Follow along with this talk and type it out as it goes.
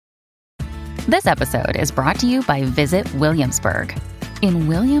This episode is brought to you by Visit Williamsburg. In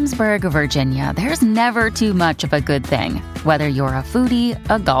Williamsburg, Virginia, there's never too much of a good thing. Whether you're a foodie,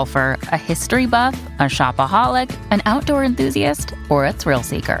 a golfer, a history buff, a shopaholic, an outdoor enthusiast, or a thrill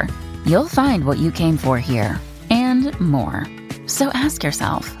seeker, you'll find what you came for here and more. So ask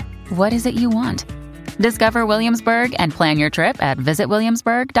yourself, what is it you want? Discover Williamsburg and plan your trip at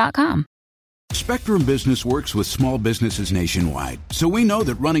visitwilliamsburg.com. Spectrum Business works with small businesses nationwide, so we know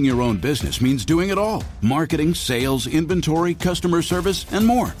that running your own business means doing it all. Marketing, sales, inventory, customer service, and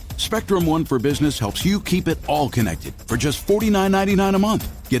more. Spectrum One for Business helps you keep it all connected for just $49.99 a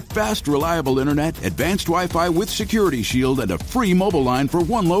month. Get fast, reliable internet, advanced Wi-Fi with Security Shield, and a free mobile line for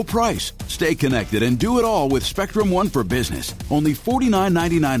one low price. Stay connected and do it all with Spectrum One for Business. Only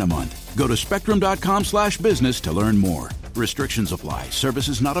 $49.99 a month. Go to spectrum.com/business to learn more. Restrictions apply.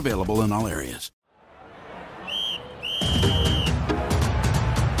 Services not available in all areas.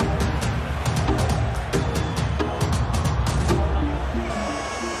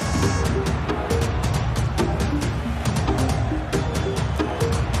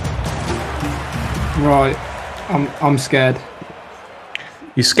 Right, I'm scared.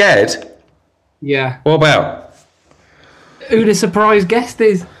 You scared? Yeah. What about? Who the surprise guest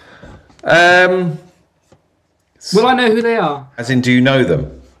is? Will I know who they are? As in, do you know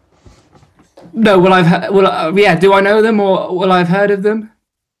them? No. Do I know them or will I have heard of them?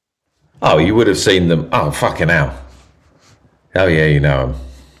 Oh, you would have seen them. Oh, fucking hell. Oh, yeah, you know them.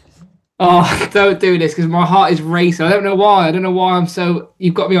 Oh, don't do this because my heart is racing. I don't know why. I'm so...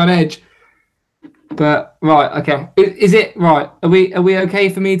 You've got me on edge. But, right, okay. Is it... Right, are we okay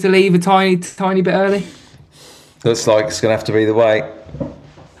for me to leave a tiny bit early? Looks like it's going to have to be the way.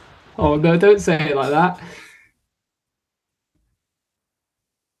 Oh, no, don't say it like that.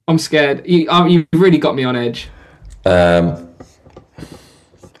 I'm scared. You've really got me on edge. Bear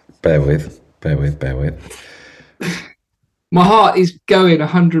with. My heart is going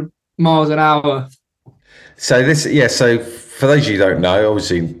 100 miles an hour. So for those of you who don't know,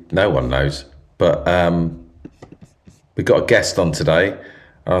 obviously no one knows, but we got a guest on today.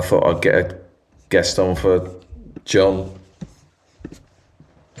 I thought I'd get a guest on for John.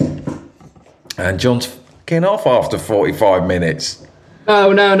 And John's getting off after 45 minutes.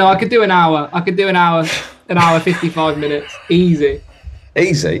 No, I could do an hour. An hour, 55 minutes. Easy.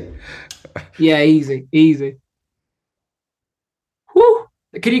 Easy? Yeah, easy. Whew.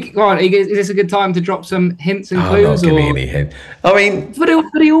 Can you go on? Is this a good time to drop some hints and clues? Not give me any hint. I mean, for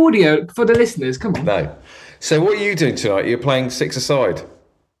the audio, for the listeners, come on. No. So what are you doing tonight? You're playing six-a-side?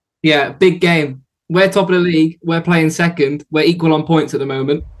 Yeah, big game. We're top of the league. We're playing second. We're equal on points at the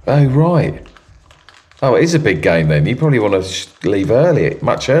moment. Oh, right. Oh, it is a big game then. You probably want to leave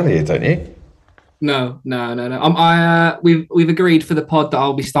much earlier, don't you? No. We've agreed for the pod that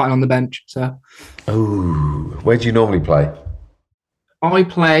I'll be starting on the bench. So. Oh, where do you normally play? I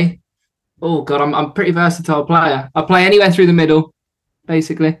play. Oh God, I'm a pretty versatile player. I play anywhere through the middle,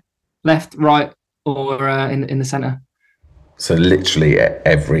 basically, left, right, or in the centre. So literally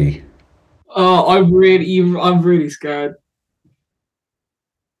every. Oh, I'm really scared.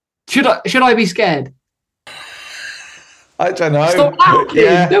 Should I be scared? I don't know. Stop laughing!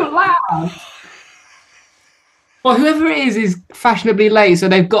 Yeah. Don't laugh. Well, whoever it is fashionably late, so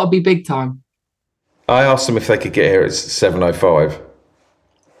they've got to be big time. I asked them if they could get here at 7:05.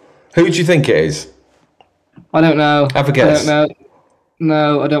 Who do you think it is? I don't know. Have a guess. I don't know.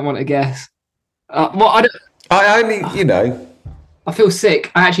 No, I don't want to guess. I don't. I only, I feel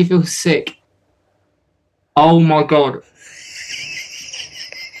sick. I actually feel sick. Oh my God.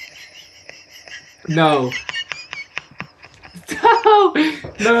 No.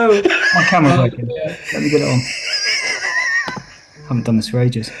 No. My camera's working. Let me get it on. Haven't done this for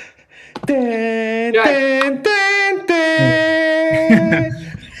ages. Dun, Yeah. dun, dun, dun.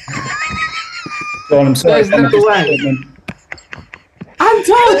 Go on, I'm sorry. There's no way.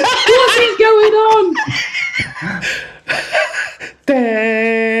 Anton, what is going on?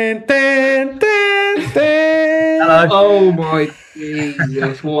 Dun, dun, dun, dun. Hello. Oh my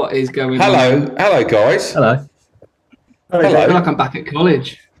Jesus, what is going on? Hello, guys. Hello. I feel like I'm back at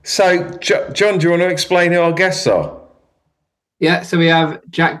college. So, John, do you want to explain who our guests are? Yeah, so we have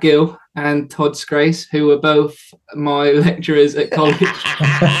Jack Gill and Todd Scrace, who were both my lecturers at college.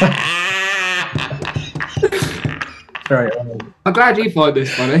 Sorry. I'm glad you find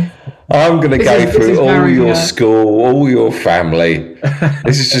this funny. I'm going to go through all very, your school, all your family.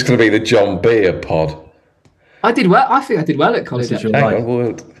 This is just going to be the John Beer pod. I did well. I think I did well at college. This is your Hang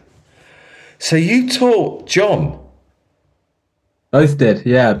life. on, so you taught John? Both did.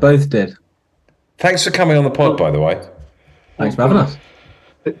 Yeah, both did. Thanks for coming on the pod, by the way. Thanks for having us.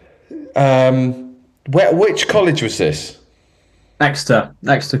 Which college was this? Exeter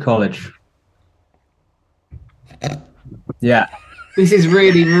College. Yeah. This is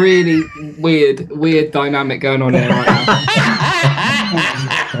really, really weird dynamic going on here right now.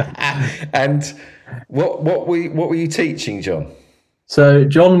 And what were you teaching, John? So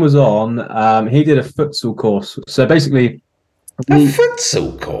John was on. He did a futsal course. So basically, A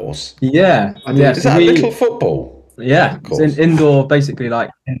futsal course? Yeah. Is that a little football? Yeah, it's indoor, basically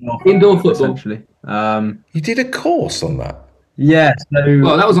like indoor football. Essentially. You did a course on that? Yeah. So,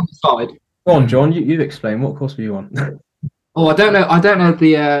 well, that was on the side. Go on, John. You explain. What course were you on? Oh, I don't know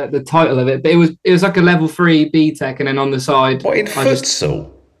the title of it, but it was like a level 3 BTEC, and then on the side. What, in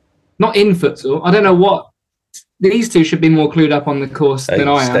futsal? Not in futsal. I don't know what. These two should be more clued up on the course than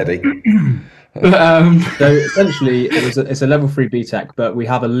I am. Steady. But, so essentially, it's a level 3 BTEC, but we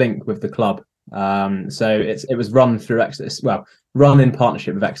have a link with the club. So it was run through Exeter. Well, run in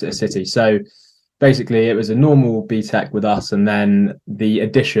partnership with Exeter City. So basically, it was a normal BTEC with us, and then the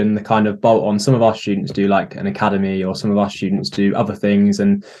addition, the kind of bolt on. Some of our students do like an academy, or some of our students do other things.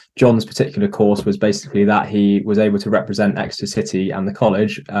 And John's particular course was basically that he was able to represent Exeter City and the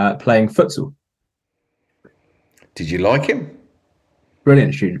college playing futsal. Did you like him?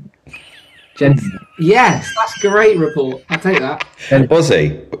 Brilliant student. Yes, that's a great report. I'll take that. Was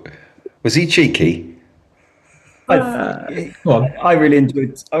he? Was he cheeky? I really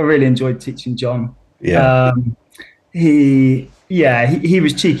enjoyed teaching John. Yeah. He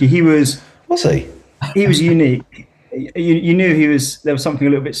was cheeky. Was he? He was unique. You knew there was something a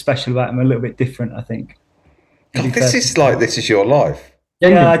little bit special about him, a little bit different, I think. God, this is your life.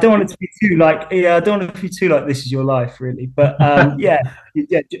 Yeah, I don't want it to be too like. Yeah, I don't want it to be too like this is your life, really. But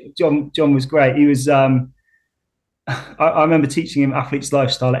John was great. He was. I remember teaching him athlete's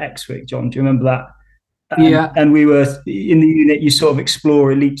lifestyle at Exwick. John, do you remember that? Yeah. And we were in the unit. You sort of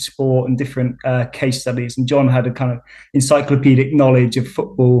explore elite sport and different case studies. And John had a kind of encyclopedic knowledge of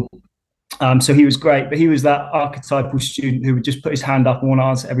football. So he was great. But he was that archetypal student who would just put his hand up and want to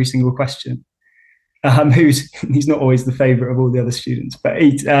answer every single question. He's not always the favourite of all the other students, but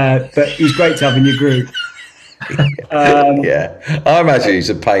he's great to have in your group. Yeah, I imagine he's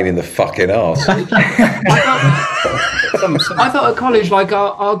a pain in the fucking arse. I thought at college, like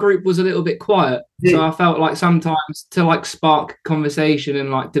our group was a little bit quiet, so I felt like sometimes to like spark conversation and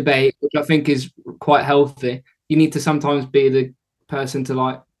like debate, which I think is quite healthy, you need to sometimes be the person to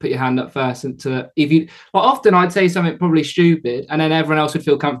like put your hand up first, and to if you like, often I'd say something probably stupid, and then everyone else would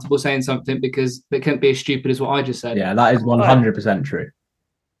feel comfortable saying something because they couldn't be as stupid as what I just said. Yeah, that is 100% true.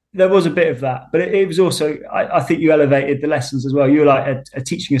 There was a bit of that, but it was also I think you elevated the lessons as well. You were like a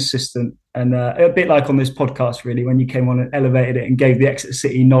teaching assistant, and a bit like on this podcast, really, when you came on and elevated it and gave the Exeter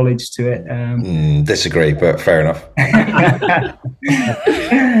City knowledge to it. Disagree, but fair enough. That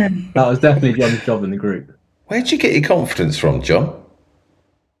was definitely John's job in the group. Where'd you get your confidence from, John?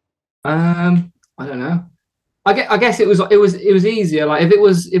 I don't know. I guess it was easier. Like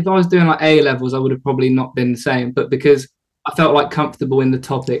if I was doing like A levels, I would have probably not been the same. But because I felt like comfortable in the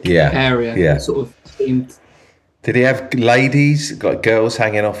topic area, it sort of seemed. Did he have ladies, like girls,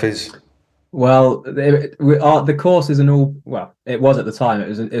 hanging off his? Well, the course is it was at the time.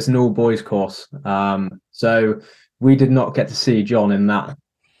 It's an all boys course. So we did not get to see John in that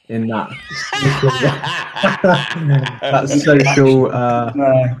that social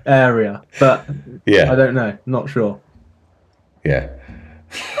area, but I don't know, not sure. Yeah.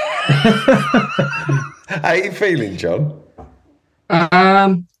 How are you feeling, John?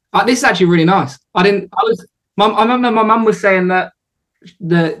 This is actually really nice. I remember my mum was saying that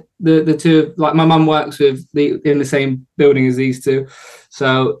the two, like my mum works in the same building as these two,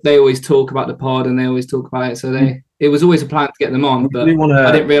 so they always talk about the pod and they always talk about it. So it was always a plan to get them on, but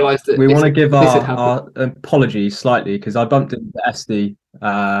I didn't realise that we want to give our apologies slightly, because I bumped into Esty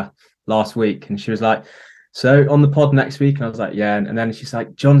last week, and she was like, "So on the pod next week?" And I was like, "Yeah." And then she's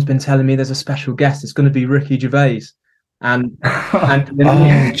like, "John's been telling me there's a special guest. It's going to be Ricky Gervais." And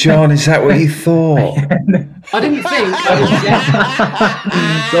John, is that what you thought? I didn't think.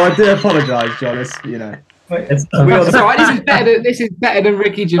 So I do apologise, John. It's, you know. It's right. This is better than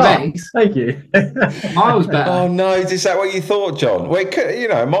Ricky Gervais. Oh, thank you. Miles better. Oh no, is that what you thought, John? Well,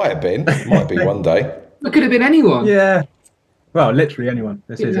 it might have been. It might be one day. It could have been anyone. Yeah. Well, literally anyone.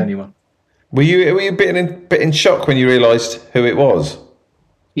 This is anyone. Were you a bit in shock when you realised who it was?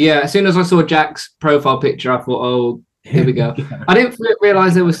 Yeah. As soon as I saw Jack's profile picture, I thought, "Oh, here we go." I didn't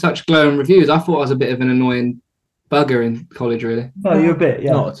realise there was such glowing reviews. I thought I was a bit of an annoying bugger in college, really. Oh, you're a bit,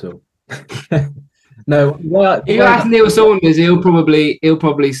 yeah. Not at all. No, if you ask Neil Saunders, he'll probably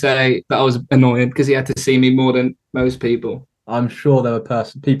say that I was annoying because he had to see me more than most people. I'm sure there were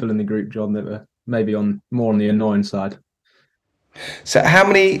people in the group, John, that were maybe more on the annoying side. So how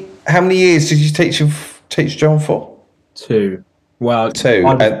many years did you teach John for? 2. Well,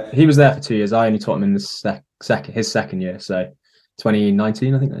 2. He was there for 2 years. I only taught him in the his second year, so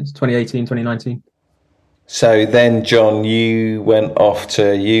 2019, I think that is 2018, 2019. So then, John, you went off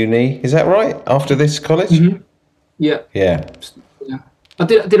to uni. Is that right? After this college? Mm-hmm. Yeah. I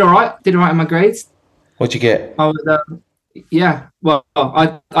did all right. Did all right in my grades. What'd you get? I was, yeah. Well,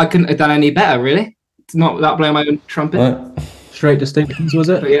 I couldn't have done any better, really. It's not without blowing my own trumpet. Right. Straight distinctions, was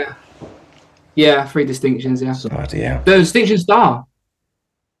it? But yeah, 3 distinctions. Yeah. Oh dear. The distinction star,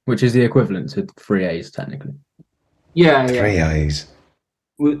 which is the equivalent to 3 A's technically. Yeah. 3 A's.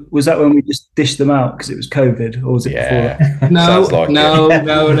 Was that when we just dished them out because it was COVID, or was it before that? No, Sounds like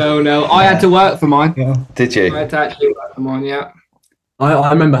no. I had to work for mine. Yeah. Did you? I had to actually work for mine. Yeah.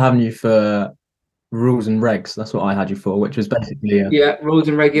 I remember having you for rules and regs. That's what I had you for, which was basically rules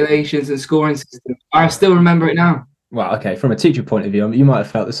and regulations and scoring system. I still remember it now. Well, okay, from a teacher point of view, you might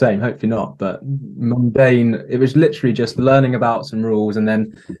have felt the same, hopefully not, but mundane. It was literally just learning about some rules, and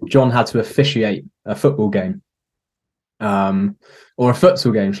then John had to officiate a football game. Or a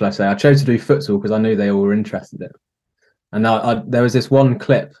futsal game, shall I say. I chose to do futsal because I knew they all were interested in it. And now there was this one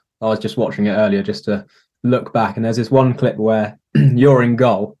clip, I was just watching it earlier just to look back, and there's this one clip where you're in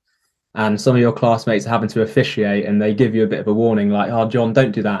goal and some of your classmates are having to officiate, and they give you a bit of a warning like, oh, John,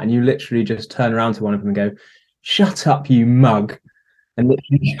 don't do that. And you literally just turn around to one of them and go, shut up, you mug. And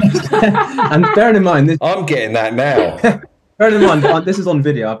and bearing in mind... I'm getting that now. Bearing in mind, this is on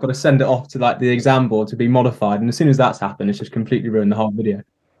video. I've got to send it off to like the exam board to be modified, and as soon as that's happened, it's just completely ruined the whole video.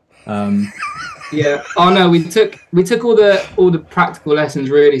 Yeah. Oh no, we took all the practical lessons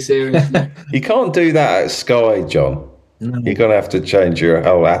really seriously. You can't do that at Sky, John. No. You're gonna have to change your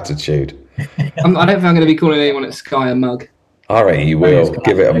whole attitude. I don't think I'm going to be calling anyone at Sky a mug. I reckon you will.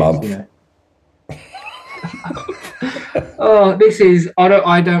 Give it a month. You know. Oh,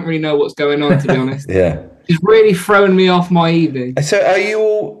 I don't really know what's going on, to be honest. Yeah. It's really thrown me off my evening. So are you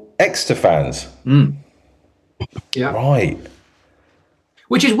all Exeter fans? Yeah. Right.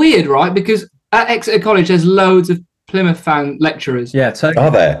 Which is weird, right? Because at Exeter College, there's loads of Plymouth fan lecturers. Yeah, totally.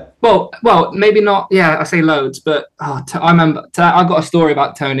 Are there? Well, maybe not. Yeah, I say loads, but I remember. I got a story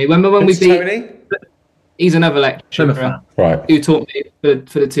about Tony. Remember when we beat Tony? He's another lecturer, right? Who taught me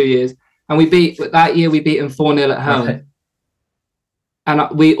for the 2 years, and we beat him 4-0 at home. Right. And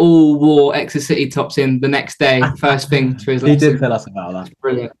we all wore Exeter City tops in the next day, first thing for his lesson. He did tell us about that.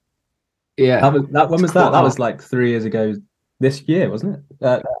 Brilliant. Yeah. When was that? That was like 3 years ago this year, wasn't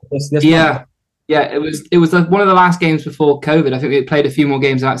it? This yeah. month. Yeah, it was one of the last games before COVID. I think we played a few more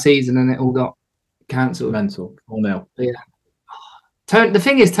games that season and it all got cancelled. Mental. 4-0. Yeah. The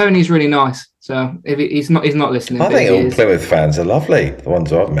thing is, Tony's really nice. So if he's not listening. I think all Plymouth fans are lovely. The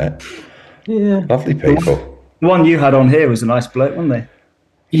ones I've met. Yeah. Lovely people. The one you had on here was a nice bloke, wasn't they?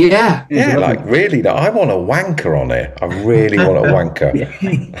 Yeah. Yeah, like really. I want a wanker on here. I really want a wanker.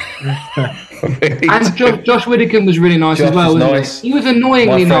 Really and Josh Widdicombe was really nice as well, wasn't he? He was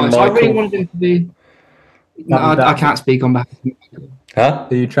annoyingly nice. I really wanted him to be... No, I can't speak on behalf of him. Huh?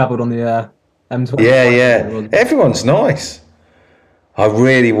 So you travelled on the M20? Yeah. Everyone's nice. I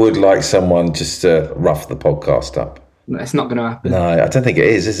really would like someone just to rough the podcast up. No, it's not going to happen. No, I don't think it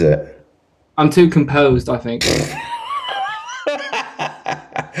is it? I'm too composed, I think.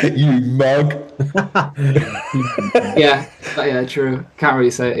 You mug. Yeah, true. Can't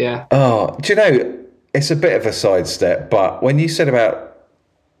really say it, yeah. Oh, do you know, it's a bit of a sidestep, but when you said about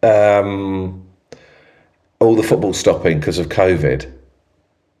all the football stopping because of COVID,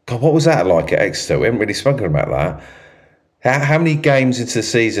 God, what was that like at Exeter? We haven't really spoken about that. How many games into the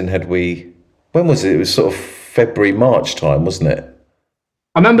season had we... When was it? It was sort of February, March time, wasn't it?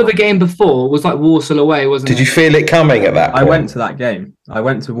 I remember the game before was like Walsall away, wasn't it? Did you feel it coming at that point? I went to that game. I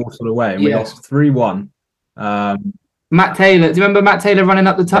went to Walsall away and we lost 3-1. Matt Taylor. Do you remember Matt Taylor running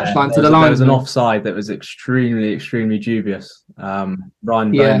up the touchline to the line? There was an offside that was extremely, extremely dubious. Ryan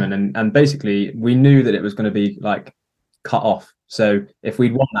Bowman. And basically we knew that it was going to be like cut off. So if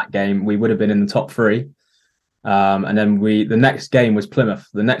we'd won that game, we would have been in the top 3. And then the next game was Plymouth.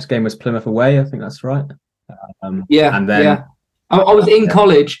 The next game was Plymouth away. I think that's right. And then I was in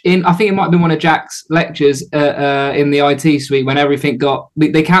college. I think it might have been one of Jack's lectures in the IT suite when everything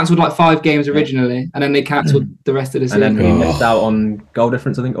they cancelled like 5 games originally, and then they cancelled the rest of the season. And then we missed out on goal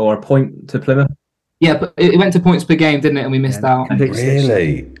difference, I think, or a point to Plymouth. Yeah, but it went to points per game, didn't it? And we missed out.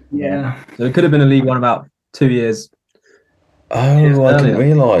 Really? Yeah. So it could have been a League One about 2 years. Oh, I didn't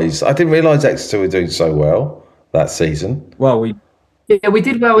realise. I didn't realise Exeter were doing so well that season. Well, Yeah, we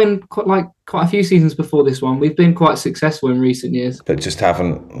did well in quite a few seasons before this one. We've been quite successful in recent years. But just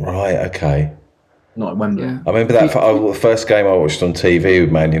haven't. Right, okay. Not at Wembley. Yeah. I remember the first game I watched on TV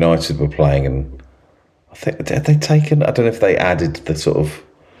with Man United were playing, and I think had they taken. I don't know if they added the sort of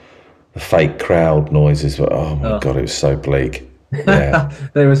the fake crowd noises, but oh my god, it was so bleak. Yeah,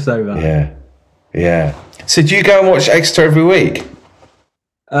 They were so bad. yeah. So do you go and watch Exeter every week?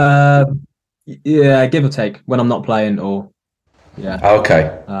 Yeah, give or take when I'm not playing, or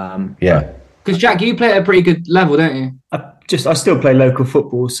Okay. Yeah. Because Jack, you play at a pretty good level, don't you? I still play local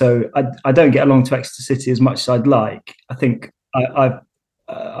football, so I don't get along to Exeter City as much as I'd like. I think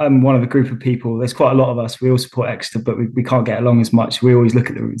I'm one of a group of people. There's quite a lot of us. We all support Exeter, but we can't get along as much. We always look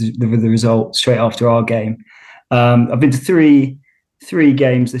at the result straight after our game. I've been to three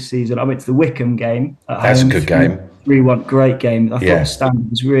games this season. I went to the Wickham game. That's a good game. 3-1, great game. I thought the stand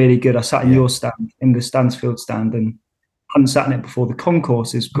was really good. I sat in your stand, in the Stansfield stand, and hadn't sat in it before. The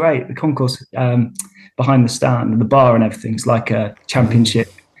concourse is great. The concourse behind the stand and the bar and everything's like a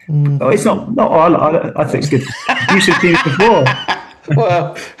championship. Oh, it's not. I think it's good. You should have seen it before.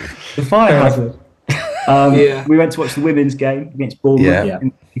 Well, The fire hazard. We went to watch the women's game against Bournemouth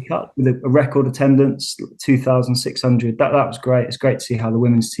in the Cup with a record attendance, 2,600. That was great. It's great to see how the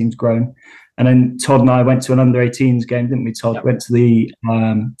women's team's grown. And then Todd and I went to an under-18s game, didn't we, Todd? Went to the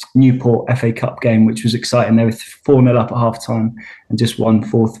Newport FA Cup game, which was exciting. They were 4-0 up at half-time and just won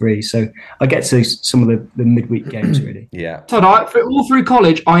 4-3. So I get to some of the midweek games, really. Yeah. Todd, all through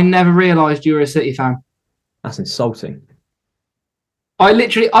college, I never realised you were a City fan. That's insulting. I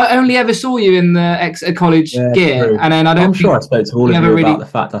only ever saw you in the Exeter College gear, True. and then I'm sure I spoke to all of you really about the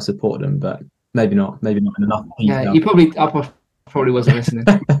fact I supported them, but maybe not in enough detail. Yeah, I probably wasn't listening.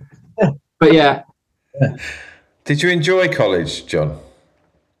 But yeah. Did you enjoy college, John?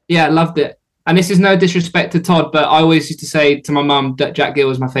 Yeah, loved it. And this is no disrespect to Todd, but I always used to say to my mum that Jack Gill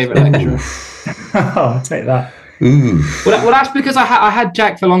was my favourite lecturer. I'll take that. Ooh. Well, that's because I had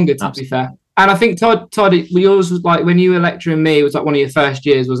Jack for longer, to be fair. And I think Todd, yours was like when you were lecturing me, it was like one of your first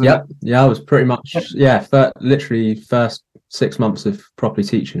years, wasn't it? Yeah, I was pretty much literally first 6 months of properly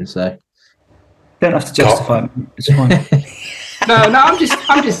teaching. So don't have to justify it. It's fine. No, I'm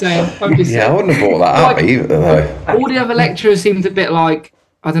just saying. Yeah, I wouldn't have brought that up either, though. All the other lecturers seemed a bit like,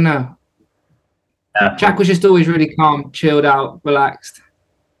 I don't know. Jack was just always really calm, chilled out, relaxed.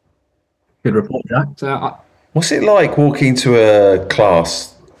 Good report, Jack. So What's it like walking into a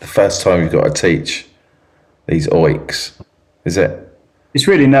class the first time you've got to teach these oiks? Is it? It's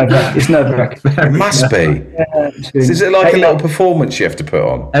really nerve-wracking. It's nerve-wracking. It must be. Is it like a little performance you have to put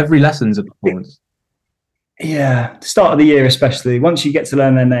on? Every lesson's a performance. Yeah, start of the year especially. Once you get to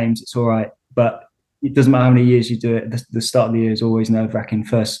learn their names, it's all right. But it doesn't matter how many years you do it. The start of the year is always nerve-wracking.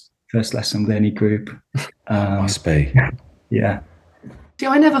 First lesson with any group. Must be. Yeah. See,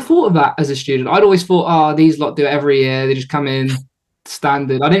 I never thought of that as a student. I'd always thought, these lot do it every year. They just come in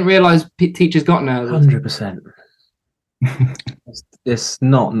standard. I didn't realise teachers got nervous. 100%. It's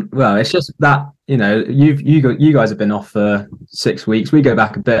not. Well, it's just that you guys have been off for 6 weeks. We go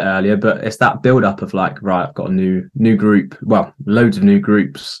back a bit earlier, but it's that build up of like, right, I've got a new group. Well, loads of new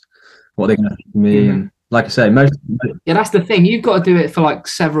groups. What are they going to think of me? And like I say, that's the thing. You've got to do it for like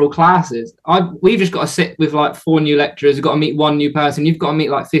several classes. We've just got to sit with like 4 new lecturers. We've got to meet 1 new person. You've got to meet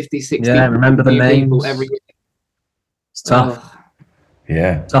like 50, 60. Yeah, remember the names every year. It's tough.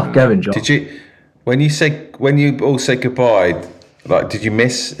 Yeah, tough going, John. Did you, when you all said goodbye? Like, did you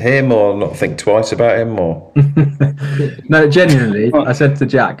miss him or not think twice about him or? No, genuinely, I said to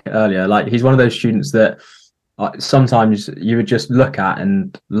Jack earlier, like he's one of those students that sometimes you would just look at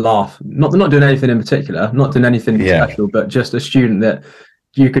and laugh. Not doing anything in particular, not doing anything special, but just a student that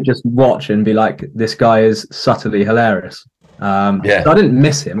you could just watch and be like, this guy is subtly hilarious. So I didn't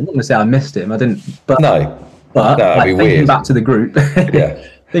miss him. I'm not going to say I missed him. I didn't. But no, but that'd like, be thinking weird. back to the group.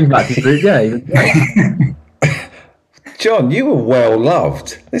 Thinking back to the group. Yeah. He was great. John, you were well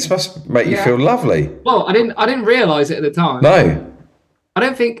loved. This must make you feel lovely. Well, I didn't realise it at the time. No. I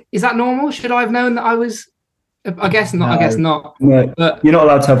don't think, is that normal? Should I have known that I was? I guess not. No. I guess not. No, but you're not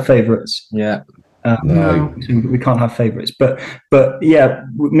allowed to have favourites. Yeah. No. We can't have favourites. But yeah,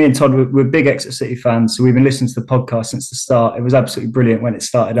 me and Todd, we're big Exeter City fans, so we've been listening to the podcast since the start. It was absolutely brilliant when it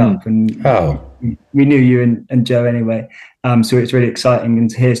started up, and we knew you and Joe anyway. So it's really exciting, and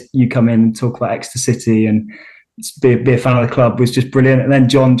to hear you come in and talk about Exeter City and be a fan of the club was just brilliant. And then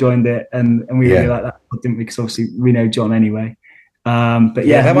John joined it, and we really like that, didn't we? Because obviously we know John anyway. But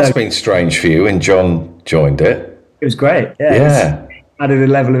that must have been strange for you when John joined it. It was great. Yeah. Added a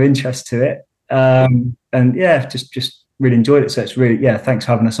level of interest to it. And just really enjoyed it. So it's really, thanks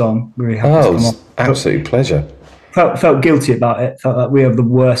for having us on. We're really happy to come on. Absolute pleasure. felt guilty about it. Felt like we have the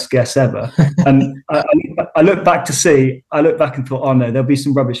worst guests ever. And I looked back and thought, oh no, there'll be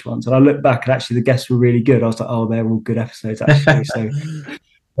some rubbish ones. And I looked back and actually the guests were really good. I was like, oh, they're all good episodes actually. So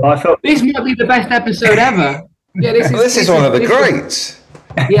I felt this might be the best episode ever. Yeah, this is one of the greats.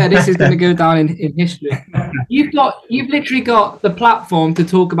 Yeah, this is going to go down in history. You've literally got the platform to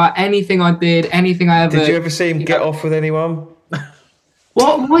talk about anything I did, anything I ever. Did you ever see him get off with anyone?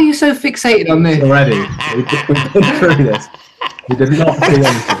 Why are you so fixated on this? Already, we've been through this. We did not do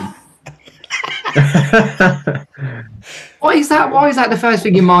anything. Why is that the first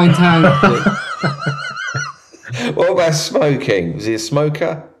thing your mind turns to? What about smoking? Was he a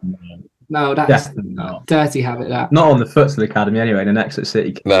smoker? No, that's a dirty habit. That not on the Futsal Academy anyway. In an Exeter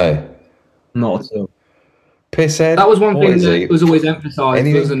City. No, not at all. Pisshead. That was one thing that was always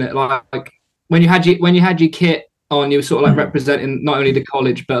emphasised, wasn't it? Like when you had your kit on, you were sort of like representing not only the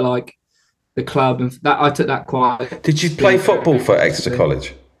college but like the club, and that I took that quite. Did you play football for Exeter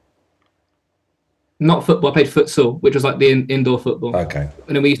College? Not football. I played futsal, which was like the indoor football. Okay.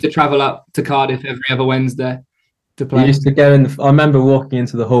 And then we used to travel up to Cardiff every other Wednesday to play. We used to go in. I remember walking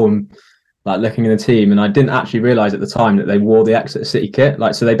into the hall and like looking at the team, and I didn't actually realise at the time that they wore the Exeter City kit.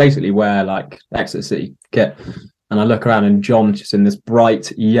 Like, so they basically wear like Exeter City kit. And I look around and John's just in this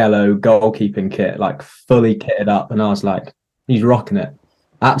bright yellow goalkeeping kit, like fully kitted up. And I was like, he's rocking it.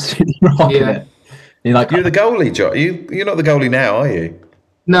 Absolutely rocking it. You're the goalie, John. You're not the goalie now, are you?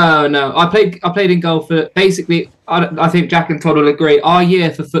 No. I played in goal for basically. I think Jack and Todd will agree. Our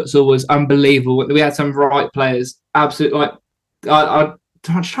year for futsal was unbelievable. We had some right players. Absolutely, like I'm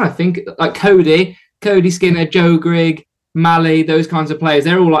just trying to think. Like Cody Skinner, Joe Grigg, Malley, those kinds of players.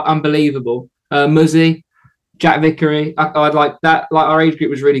 They're all like unbelievable. Muzzy, Jack Vickery. I'd like that. Like our age group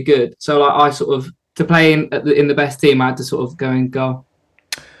was really good. So like I sort of to play in the best team, I had to sort of go and goal.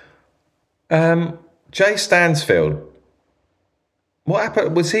 Jay Stansfield. What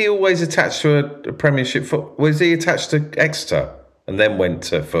happened? Was he always attached to a Premiership foot? Was he attached to Exeter and then went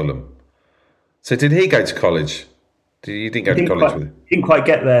to Fulham? So did he go to college? You didn't go to college with him? Didn't quite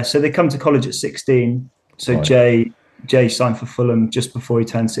get there. So they come to college at 16. So right. Jay signed for Fulham just before he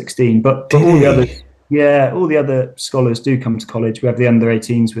turned 16. But all the other scholars do come to college. We have the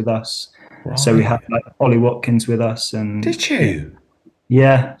under-18s with us. Right. So we have like Ollie Watkins with us. And did you?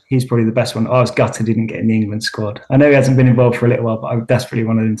 Yeah, he's probably the best one. I was gutted he didn't get in the England squad. I know he hasn't been involved for a little while, but I desperately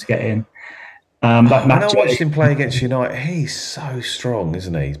wanted him to get in. When I watched him play against United, he's so strong,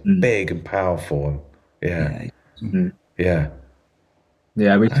 isn't he? He's big and powerful. Yeah. Yeah.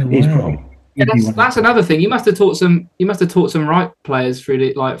 He's probably. Yeah, that's another thing. You must have taught some right players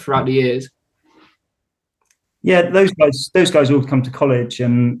throughout the years. Yeah, those guys all come to college,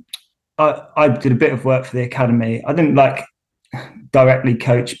 and I did a bit of work for the academy. I didn't directly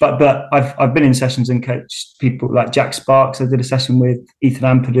coach, but I've been in sessions and coached people like Jack Sparks. I did a session with Ethan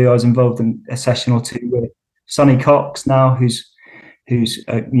Ampadu. I was involved in a session or two with Sonny Cox now, who's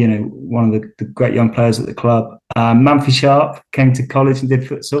one of the great young players at the club. Manfi Sharp came to college and did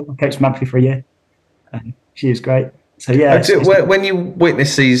futsal. I coached Manfi for a year. She was great. So yeah. When you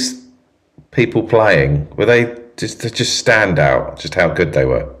witness these people playing, were they just stand out? Just how good they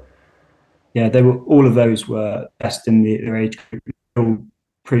were? Yeah, they were. All of those were best in their age group. All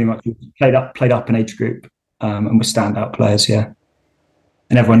pretty much played up an age group and were standout players. Yeah,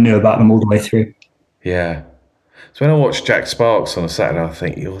 and everyone knew about them all the way through. Yeah. So when I watch Jack Sparks on a Saturday, I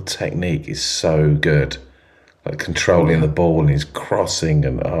think your technique is so good, like controlling the ball and his crossing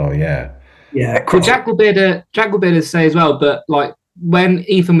and yeah. Well, Jack will be able to say as well, but like when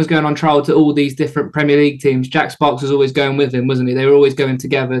Ethan was going on trial to all these different Premier League teams, Jack Sparks was always going with him, wasn't he? They were always going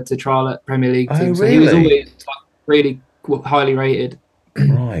together to trial at Premier League teams. Oh, really? So he was always really highly rated.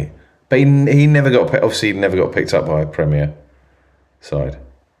 Right, but he never got picked up by a Premier side.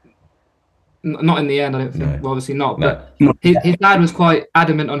 Not in the end, I don't think. No. Well, obviously not. No. But his dad was quite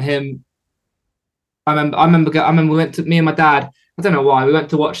adamant on him. I remember we went to, me and my dad, I don't know why, we went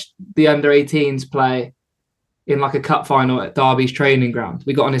to watch the under-18s play in like a cup final at Derby's training ground.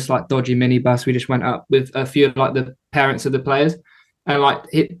 We got on this like dodgy minibus. We just went up with a few of like the parents of the players. And like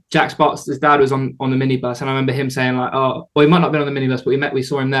Jack Sparks, his dad was on the minibus. And I remember him saying like, oh, well, he might not have been on the minibus, but we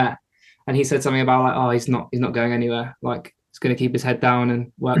saw him there. And he said something about like, oh, he's not going anywhere. Like, he's going to keep his head down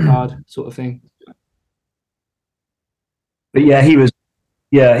and work hard, sort of thing. But yeah, he was.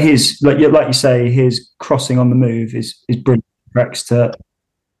 Yeah, his like you say, his crossing on the move is brilliant. Exeter,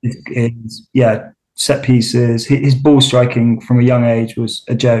 his set pieces, his ball striking from a young age was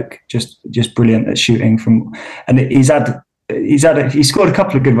a joke. Just brilliant at shooting from, and he's had he scored a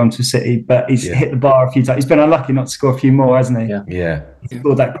couple of good ones for City, but he's hit the bar a few times. He's been unlucky not to score a few more, hasn't he? Yeah. He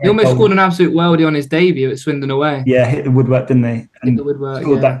scored that. He almost scored an absolute worldie on his debut at Swindon away. Yeah, hit the woodwork, didn't he? Hit the woodwork.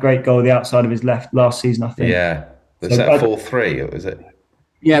 Scored that great goal, the outside of his left last season, I think. Yeah. Was that 4-3? Was it?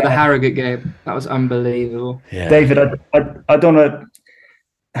 Yeah, the Harrogate game. That was unbelievable. Yeah. David, I don't want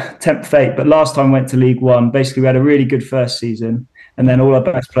to tempt fate, but last time we went to League One, basically we had a really good first season, and then all our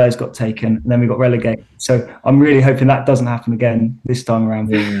best players got taken, and then we got relegated. So I'm really hoping that doesn't happen again this time around.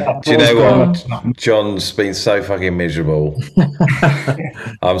 Yeah. Do you know what? John's been so fucking miserable.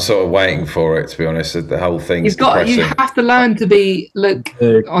 I'm sort of waiting for it, to be honest. The whole thing's depressing. You have to learn to look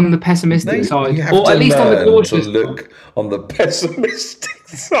on the pessimistic side, or at least on the cautious. Look on the pessimistic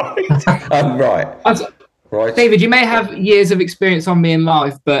side. Right. Right. David, you may have years of experience on me in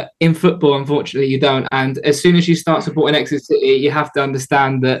life, but in football, unfortunately, you don't. And as soon as you start supporting Exeter City, you have to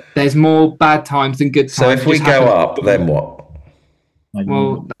understand that there's more bad times than good times. So if we go up, then what?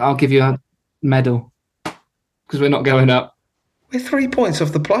 Well, I'll give you a medal because we're not going up. We're 3 points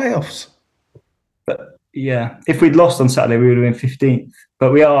off the playoffs. But yeah, if we'd lost on Saturday, we would have been 15th.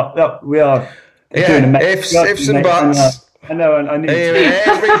 But we are doing ifs and buts. I know. I knew.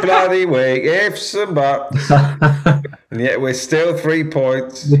 Every bloody week, ifs and buts, and yet we're still 3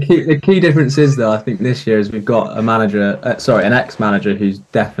 points. The key difference is, though, I think this year is we've got a manager, an ex-manager who's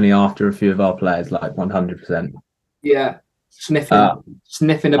definitely after a few of our players, like 100%. Yeah, sniffing about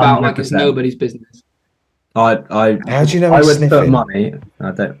 100%. Like it's nobody's business. How do you know I he's would sniffing? put money.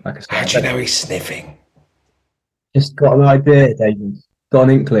 I don't. Like I said, how do you know he's sniffing? Just got an idea, David. Got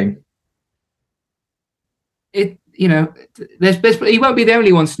an inkling. He won't be the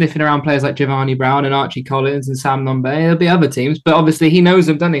only one sniffing around players like Giovanni Brown and Archie Collins and Sam Nombe. There'll be other teams, but obviously he knows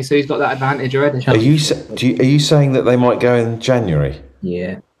them, doesn't he? So he's got that advantage already. Are you saying that they might go in January?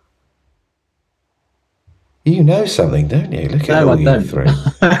 Yeah. You know something, don't you? Look at all you three.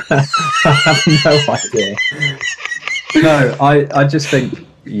 I have no idea. No, I just think,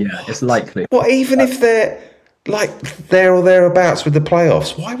 it's likely. Well, even if they're like there or thereabouts with the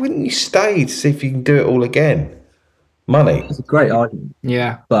playoffs, why wouldn't you stay to see if you can do it all again? Money. It's a great argument.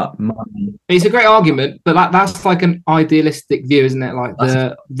 Yeah. But money. It's a great argument, but that's like an idealistic view, isn't it? Like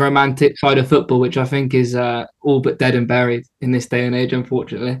the romantic side of football, which I think is all but dead and buried in this day and age,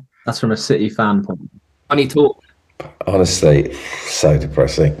 unfortunately. That's from a City fan point. Money talk. Honestly, so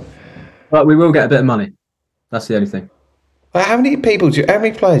depressing. But we will get a bit of money. That's the only thing. How many players do you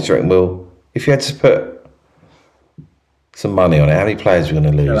reckon will, if you had to put some money on it, how many players are we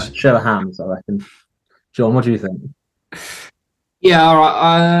going to lose? Show of hands, I reckon. John, what do you think? Yeah, all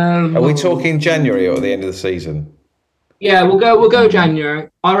right. Are we talking January or at the end of the season? Yeah, we'll go January.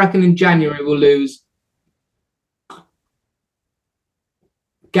 I reckon in January we'll lose.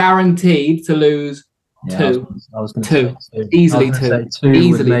 Guaranteed to lose two. I was going to say two. Easily two.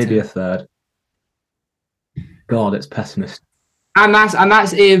 Easily maybe a third. God, it's pessimist. And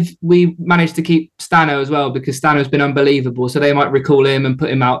that's if we manage to keep Stano as well, because Stano's been unbelievable. So they might recall him and put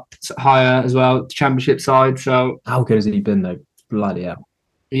him out higher as well, the championship side. So how good has he been though? Bloody hell.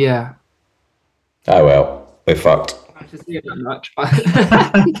 Yeah. Oh well, we're fucked. I just see it that much.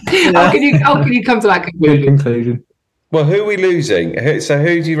 How can you come to that conclusion? Well, who are we losing? So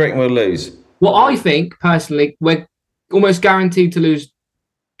who do you reckon we'll lose? Well, I think personally we're almost guaranteed to lose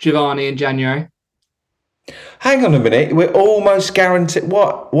Giovanni in January. Hang on a minute. We're almost guaranteed.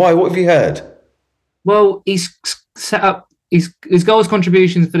 What? Why? What have you heard? Well, he's set up his goals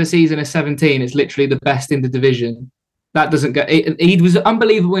contributions for the season is 17. It's literally the best in the division. That doesn't go. He was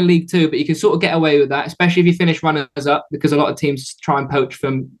unbelievable in League Two, but you can sort of get away with that, especially if you finish runners up, because a lot of teams try and poach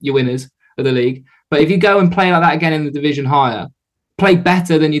from your winners of the league. But if you go and play like that again in the division higher, play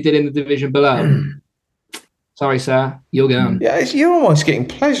better than you did in the division below. Sorry, sir, you're going. Yeah, you're almost getting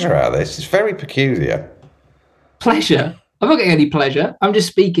pleasure out of this. It's very peculiar. Pleasure? I'm not getting any pleasure. I'm just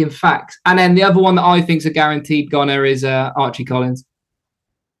speaking facts. And then the other one that I think is a guaranteed goner is Archie Collins.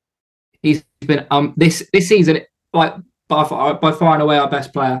 He's been this season like by far and away our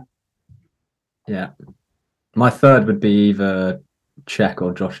best player. Yeah, my third would be either Czech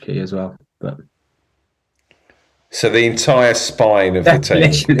or Josh Key as well. But so the entire spine of the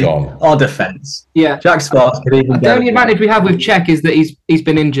team gone. Our defence. Yeah, Jack Sparks could even. The only advantage we have with Czech is that he's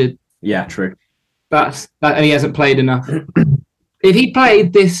been injured. Yeah, true. And he hasn't played enough. If he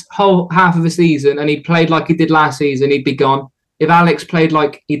played this whole half of the season and he played like he did last season, he'd be gone. If Alex played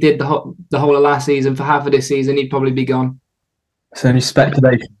like he did the whole of last season for half of this season, he'd probably be gone. It's only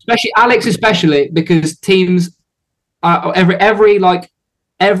speculation. Especially Alex, because teams are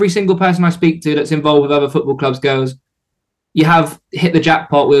every single person I speak to that's involved with other football clubs goes, you have hit the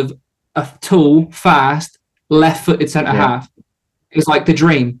jackpot with a tall, fast, left-footed centre half. It's like the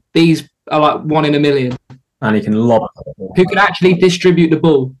dream. These are like 1 in a million. And he can lob. Who can actually distribute the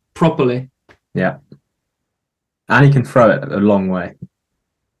ball properly. Yeah. And he can throw it a long way.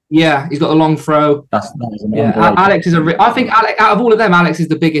 Yeah, he's got a long throw. That is an Alex is I think out of all of them, Alex is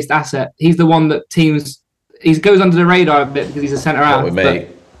the biggest asset. He's the one that teams. He goes under the radar a bit because he's a centre half. Not with me.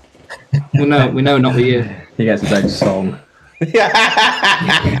 We know not with you. He gets his own song.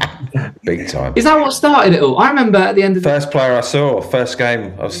 Big time. Is that what started it all? I remember at the end of First player I saw, first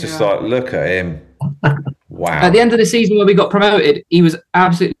game, I was just like, look at him. Wow. At the end of the season where we got promoted, he was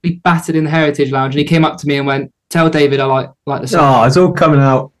absolutely battered in the Heritage Lounge, and he came up to me and went, "Tell David I like the song." Oh, it's all coming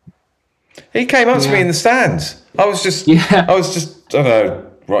out. He came up to me in the stands. I was just, I don't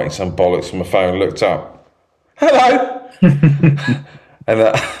know, writing some bollocks on my phone, looked up. Hello! And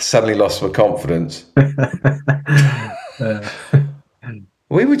I suddenly lost my confidence.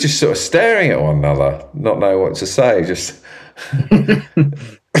 We were just sort of staring at one another, not knowing what to say, just...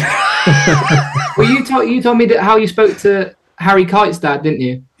 Well, you told me that how you spoke to Harry Kite's dad, didn't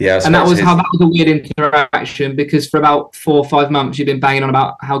you? Yeah. And that was a weird interaction, because for about 4 or 5 months you've been banging on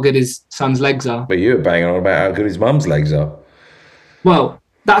about how good his son's legs are. But you were banging on about how good his mum's legs are. Well,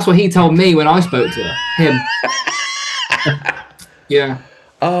 that's what he told me when I spoke to him. Yeah.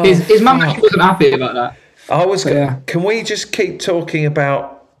 Oh, his mum actually wasn't happy about that. Can we just keep talking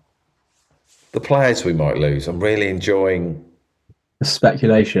about the players we might lose? I'm really enjoying the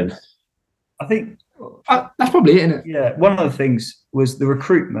speculation. I think that's probably it, isn't it? Yeah, one of the things was the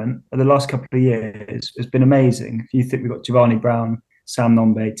recruitment of the last couple of years has been amazing. If you think we've got Giovanni Brown, Sam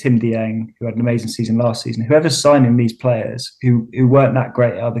Nombe, Tim Dieng, who had an amazing season last season, whoever's signing these players who weren't that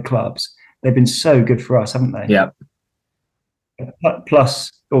great at other clubs, they've been so good for us, haven't they? Yeah.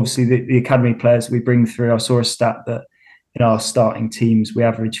 Plus, obviously, the academy players we bring through. I saw a stat that in our starting teams, we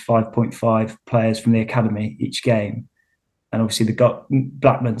average 5.5 players from the academy each game. And obviously,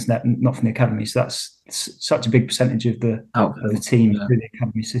 Blackman's not from the academy. So that's such a big percentage of the team through the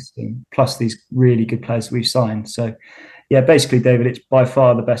academy system, plus these really good players that we've signed. So, yeah, basically, David, it's by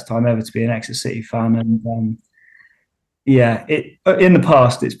far the best time ever to be an Exeter City fan. And in the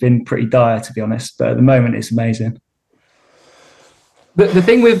past, it's been pretty dire, to be honest. But at the moment, it's amazing. The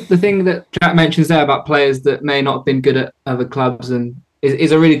thing that Jack mentions there about players that may not have been good at other clubs and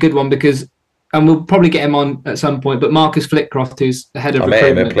is a really good one, because, and we'll probably get him on at some point, but Marcus Flitcroft, who's the head of recruitment.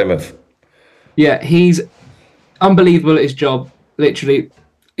 I met him at Plymouth. Yeah, he's unbelievable at his job, literally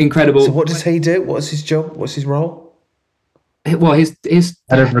incredible. So what does he do? What's his job? What's his role? Well, his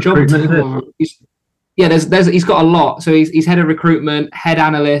head of recruitment. He's got a lot. So he's head of recruitment, head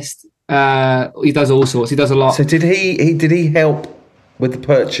analyst. He does all sorts. He does a lot. So did he help with the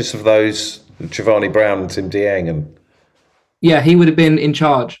purchase of those Giovanni Brown and Tim Dieng? And yeah, he would have been in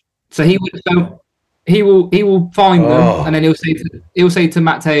charge. So he will find them, and then he'll say to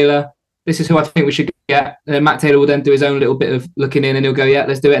Matt Taylor, "This is who I think we should get." And then Matt Taylor will then do his own little bit of looking in, and he'll go, "Yeah,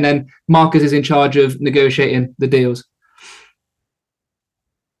 let's do it." And then Marcus is in charge of negotiating the deals.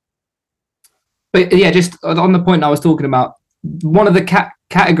 But yeah, just on the point I was talking about, one of the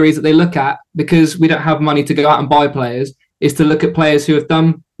categories that they look at, because we don't have money to go out and buy players, is to look at players who have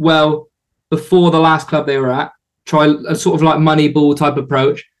done well before the last club they were at, try a sort of like Moneyball type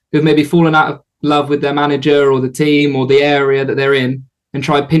approach, who've maybe fallen out of love with their manager or the team or the area that they're in, and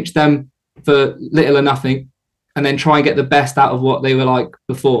try and pinch them for little or nothing, and then try and get the best out of what they were like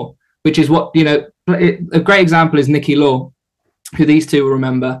before, which is what, a great example is Nicky Law, who these two will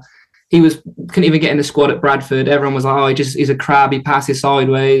remember. He couldn't even get in the squad at Bradford. Everyone was like, he's a crab, he passes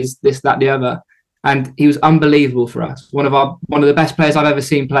sideways, this, that, the other. And he was unbelievable for us. One of the best players I've ever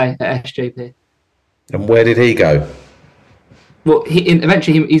seen play at SJP. And where did he go? Well,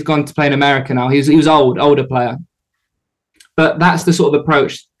 eventually he's gone to play in America now. He was older player. But that's the sort of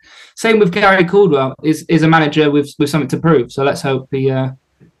approach. Same with Gary Caldwell. Is a manager with something to prove. So let's hope he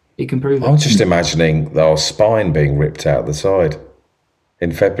can prove it. I'm just imagining our spine being ripped out the side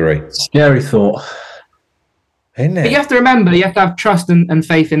in February. Scary thought. Isn't it? But you have to remember, you have to have trust and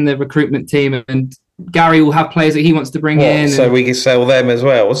faith in the recruitment team, and Gary will have players that he wants to bring in. So we can sell them as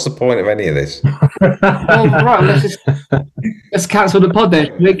well. What's the point of any of this? Well, right, let's cancel the pod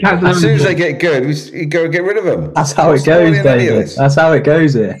then. As soon as they get good, you go and get rid of them. That's how it goes, David. That's how it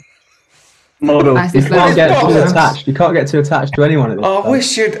goes here. Model. You can't get too attached. You can't get too attached to anyone. I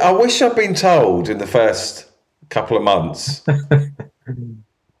wish I'd been told in the first couple of months.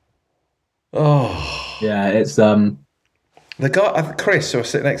 Yeah, it's the guy, Chris, who was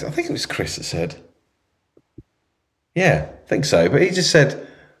sitting next. I think it was Chris that said. Yeah, I think so. But he just said,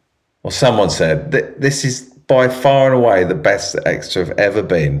 or someone said, that this is by far and away the best that Exeter have ever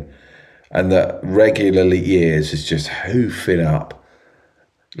been. and that regularly years is just hoofing up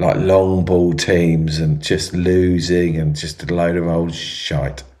like long ball teams and just losing and just a load of old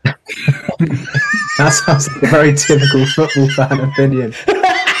shite. That sounds like a very typical football fan opinion.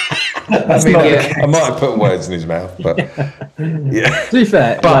 I might have put words in his mouth, but yeah. To be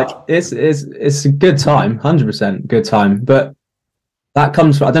fair, it's a good time, 100% good time. But that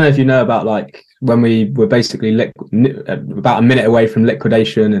comes from, I don't know if you know about like when we were basically about a minute away from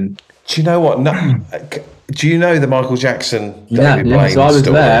liquidation. And do you know what? No, do you know the Michael Jackson David Blaine so I was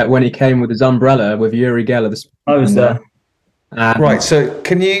story? there when he came with his umbrella with Uri Geller. I was there. Right, so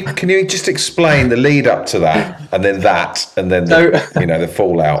can you just explain the lead up to that, and then the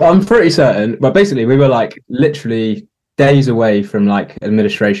fallout? I'm pretty certain. But basically, we were like literally days away from like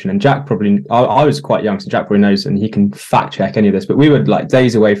administration, and Jack probably. I was quite young, so Jack probably knows, and he can fact check any of this. But we were like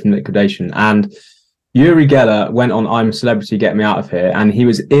days away from liquidation, and Uri Geller went on "I'm a Celebrity, Get Me Out of Here," and he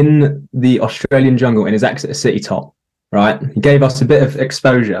was in the Australian jungle in his Exeter City top. Right, he gave us a bit of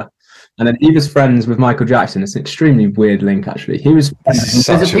exposure. And then he was friends with Michael Jackson. It's an extremely weird link, actually. He was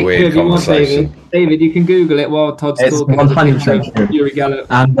such a weird conversation. David, you can Google it while Todd's talking. 100% Uri Geller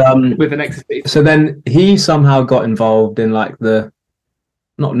and with an ecstasy. So then he somehow got involved in like the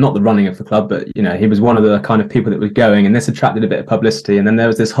not the running of the club, but you know, he was one of the kind of people that was going, and this attracted a bit of publicity. And then there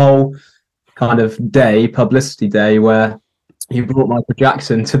was this whole kind of publicity day, where he brought Michael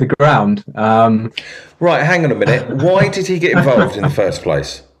Jackson to the ground. Right, hang on a minute. Why did he get involved in the first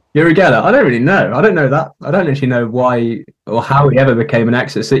place? Uri Geller, I don't really know. I don't know that. I don't actually know why or how he ever became an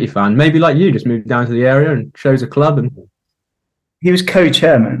Exeter City fan. Maybe like you, just moved down to the area and chose a club. And he was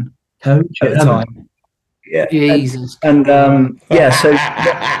co-chairman at the time. Yeah, Jesus. And so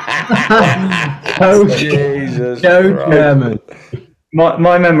co-chairman.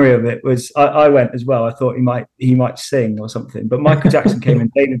 My memory of it was I went as well. I thought he might sing or something, but Michael Jackson came and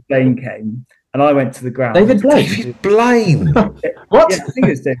David Blaine came. And I went to the ground. David Blaine? What? Yeah, I think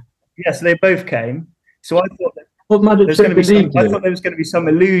it's David. Yes, they both came. So I thought there was going to be some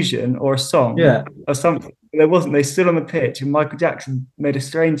illusion or a song or something. But there wasn't. They stood on the pitch, and Michael Jackson made a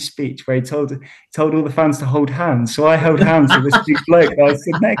strange speech where he told all the fans to hold hands. So I held hands with this big bloke that I was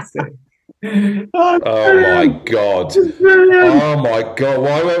sitting next to. Oh my god! Oh my god!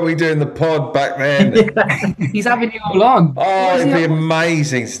 Why weren't we doing the pod back then? He's having you all on. Oh, it'd be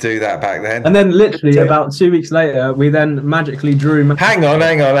amazing to do that back then. And then, literally, about 2 weeks later, we then magically drew. Hang on!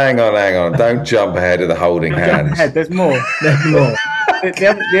 Don't jump ahead of the holding hands. There's more. The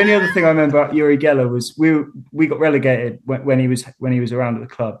only other thing I remember about Uri Geller was we got relegated when he was around at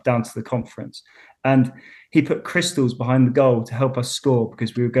the club down to the conference, and he put crystals behind the goal to help us score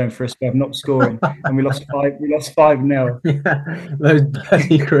because we were going for a spell of not scoring, and we lost 5-0. Yeah, those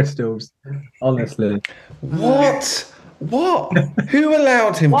bloody crystals, honestly. What? Who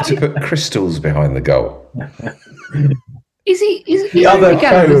allowed him to put crystals behind the goal? Is he the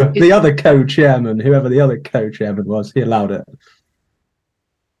other co-chairman, whoever the other co-chairman was, he allowed it.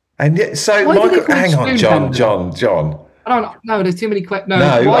 And yet, so Michael, hang on, John. No, there's too many questions.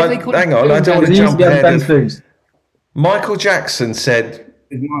 Hang on, I don't want to jump ahead. Michael Jackson said,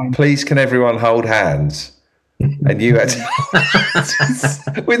 "Please, can everyone hold hands?" And you had to,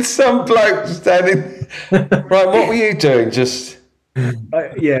 with some bloke standing. Right, what were you doing? Just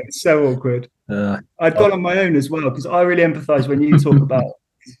it's so awkward. I'd gone on my own as well because I really empathise when you talk about.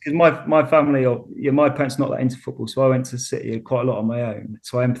 Because my family my parents not that into football, so I went to City quite a lot on my own.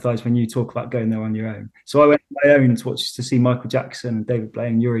 So I empathise when you talk about going there on your own. So I went on my own to see Michael Jackson and David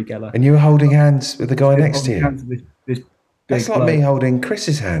Blaine and Uri Geller. And you were holding hands with the guy next to you. That's like me holding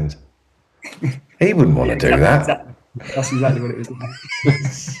Chris's hand. He wouldn't want to do that. That's exactly what it was like.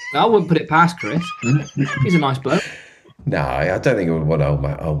 I wouldn't put it past Chris. He's a nice bloke. No, I don't think I would want old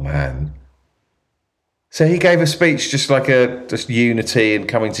man. So he gave a speech just like just unity and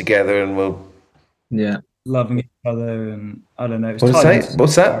coming together, and loving each other, and I don't know.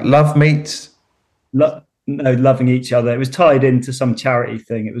 What's that? Love meets. Loving each other. It was tied into some charity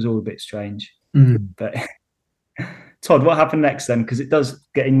thing. It was all a bit strange. But Todd, what happened next then? Because it does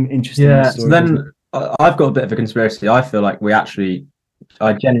get interesting. Yeah. So then I've got a bit of a conspiracy. I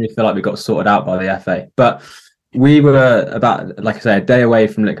genuinely feel like we got sorted out by the FA, but. We were about, like I say, a day away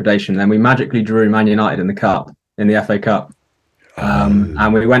from liquidation. Then we magically drew Man United in the FA Cup.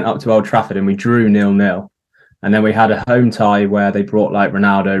 And we went up to Old Trafford and we drew 0-0. And then we had a home tie where they brought like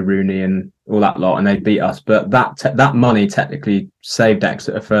Ronaldo, Rooney and all that lot, and they beat us. But that money technically saved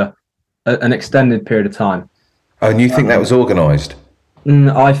Exeter for an extended period of time. Oh, and you think that was organised?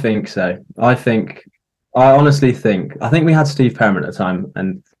 I think so. I honestly think we had Steve Perriman at the time,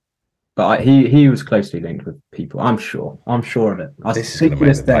 and But he was closely linked with people. I'm sure of it. This is going to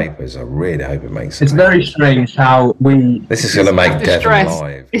make the papers. I really hope it makes. It's very strange how we. This is going to make Devon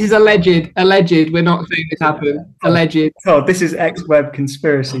live. This is alleged. Alleged. We're not saying this happened. Alleged. Oh, this is ex-web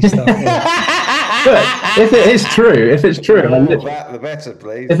conspiracy stuff. But if it's true, The better,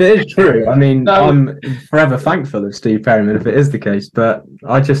 please. If it is true, I mean, I'm forever thankful of Steve Perryman if it is the case. But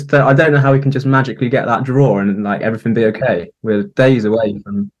I just, I don't know how we can just magically get that draw and like everything be okay. We're days away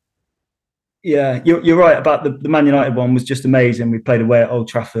from. Yeah, you're right about the Man United one was just amazing. We played away at Old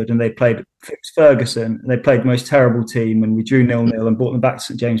Trafford and they played Ferguson and they played the most terrible team and we drew 0-0 and brought them back to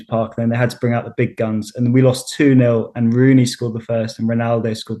St James Park. Then they had to bring out the big guns and we lost 2-0 and Rooney scored the first and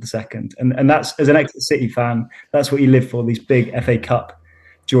Ronaldo scored the second. And that's, as an Exeter City fan, that's what you live for, these big FA Cup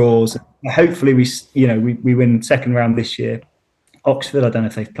draws. Hopefully we win second round this year. Oxford, I don't know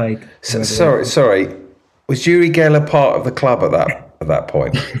if they've played. Sorry. Was Yuri Geller part of the club at that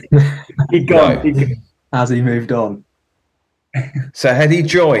point? He'd gone. No. Has he moved on? So had he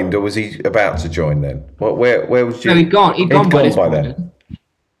joined, or was he about to join then? Where was Yuri? No, he'd gone. He'd gone by then.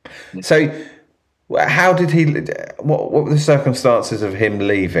 So, how did he? What were the circumstances of him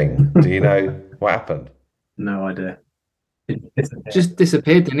leaving? Do you know what happened? No idea. Just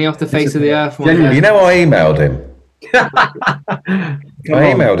disappeared, didn't he, off the face of the earth? You know, I emailed him. I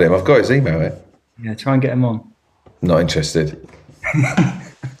emailed him. I've got his email. It. Yeah, try and get him on. Not interested.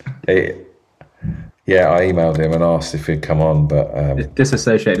 Yeah, I emailed him and asked if he'd come on, but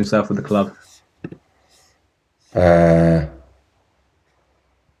disassociate himself with the club. Did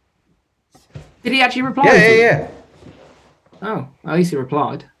he actually reply? Yeah. Oh, at least he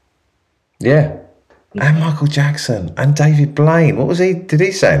replied. Yeah. And Michael Jackson and David Blaine. What was he? Did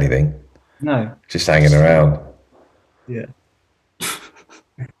he say anything? No. Just hanging around. Yeah.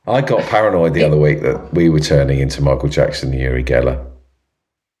 I got paranoid the other week that we were turning into Michael Jackson and Yuri Geller.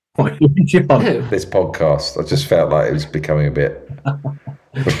 This podcast, I just felt like it was becoming a bit.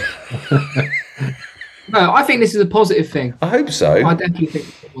 No, I think this is a positive thing. I hope so. I definitely think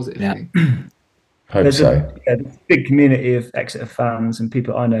it's a positive thing. There's a big community of Exeter fans and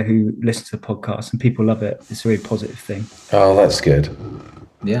people I know who listen to the podcast and people love it. It's a very positive thing. Oh, that's good.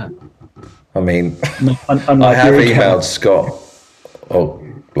 Yeah. I mean, I have emailed Scott,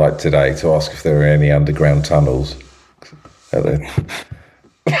 like today, to ask if there were any underground tunnels. I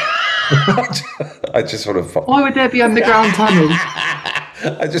just want to. Why would there be underground tunnels?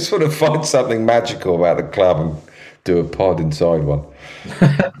 I just want to find something magical about the club and do a pod inside one.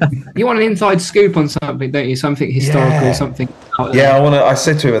 You want an inside scoop on something, don't you? Something historical, something. Yeah, I want to. I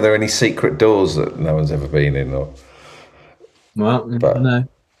said to him, "Are there any secret doors that no one's ever been in?" But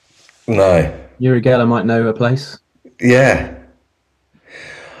no. Yuri Geller might know a place. Yeah.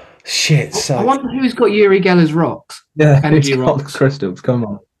 Shit. So I wonder who's got Yuri Geller's rocks. Yeah, energy rocks, crystals. Come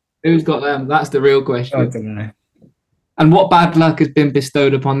on. Who's got them? That's the real question. I don't know. And what bad luck has been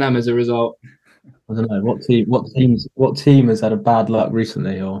bestowed upon them as a result? I don't know what team has had a bad luck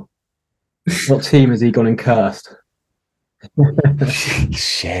recently, or what team has he gone and cursed?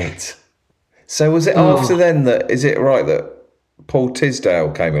 Shit. So was it after then that? Is it right that Paul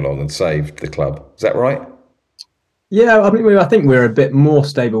Tisdale came along and saved the club? Is that right? Yeah, I think we were a bit more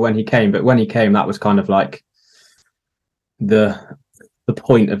stable when he came, but when he came, that was kind of like the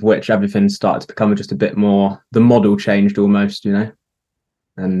point of which everything started to become just a bit more. The model changed almost, and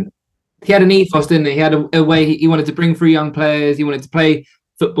he had an ethos, didn't he? He had a way he wanted to bring through young players. He wanted to play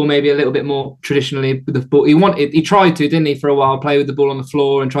football maybe a little bit more traditionally with the ball. He tried to, didn't he, for a while, play with the ball on the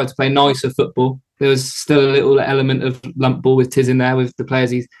floor and tried to play nicer football. There was still a little element of lump ball with Tiz in there with the players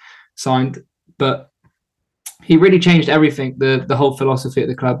he's signed, but he really changed everything, the whole philosophy at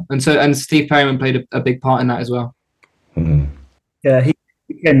the club. And Steve Perryman played a big part in that as well. Mm-hmm. Yeah, he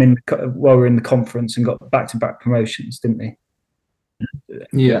came in while we were in the conference and got back-to-back promotions, didn't he?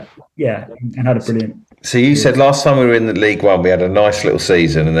 Yeah, and had a brilliant. So you said last time we were in the League One, we had a nice little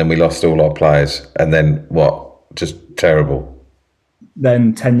season, and then we lost all our players, and then what? Just terrible.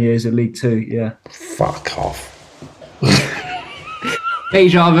 Then 10 years at League Two, yeah. Fuck off.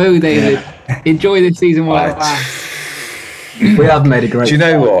 Deja vu, David. Yeah. Enjoy this season while it lasts. We have made a great. Do you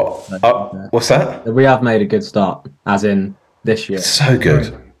know what? What's that? We have made a good start, as in this year. So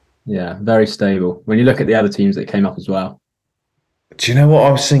good. Yeah, very stable. When you look at the other teams that came up as well. Do you know what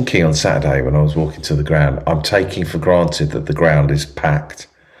I was thinking on Saturday when I was walking to the ground? I'm taking for granted that the ground is packed.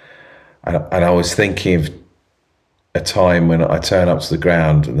 And I was thinking of a time when I turn up to the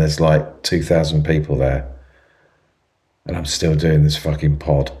ground and there's like 2,000 people there. And I'm still doing this fucking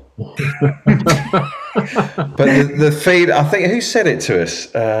pod. But the feed, I think, who said it to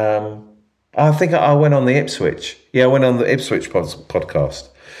us? I think I went on the Ipswich. Yeah, I went on the Ipswich podcast.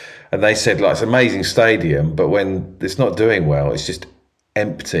 and they said like it's an amazing stadium, but when it's not doing well, it's just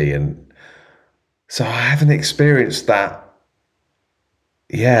empty. And so I haven't experienced that.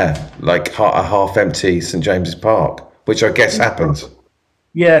 Yeah, like a half empty St James's Park, which I guess happens.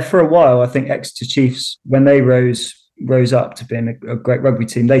 Yeah, for a while, I think Exeter Chiefs, when they rose up to being a great rugby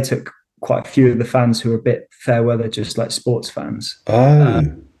team, they took quite a few of the fans who were a bit fair weather, just like sports fans. Oh.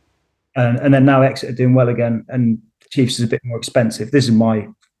 And then now Exeter are doing well again, and Chiefs is a bit more expensive. This is my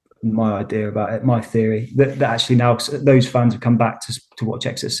idea about it, my theory, that actually now those fans have come back to watch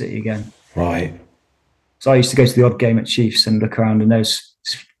Exeter City again. Right. So I used to go to the odd game at Chiefs and look around, and there's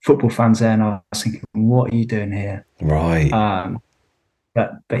football fans there, and I was thinking, what are you doing here? Right.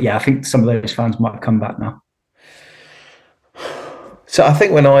 But yeah, I think some of those fans might have come back now. So I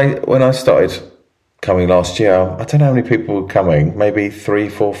think when I started coming last year, I don't know how many people were coming, maybe 3,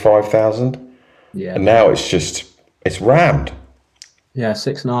 4, 5,000. Yeah. And now it's rammed. Yeah,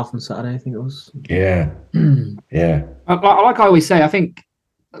 6.5 on Saturday, I think it was. Yeah. Yeah. Like I always say, I think,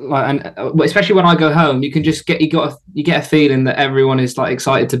 like, and especially when I go home, you can just get a feeling that everyone is like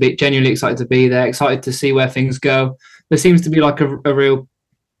genuinely excited to be there, excited to see where things go. There seems to be like a real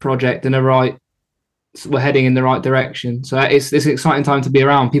project and we're heading in the right direction. So it's an exciting time to be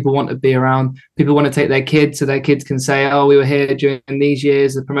around. People want to be around. People want to take their kids so their kids can say, "Oh, we were here during these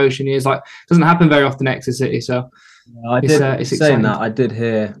years, the promotion years." Like, it doesn't happen very often in Exeter City. So it's exciting. That, I did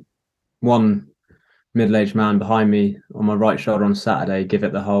hear one middle-aged man behind me on my right shoulder on Saturday give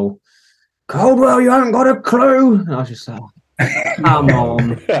it the whole "Caldwell, you haven't got a clue," and I was just like, "Come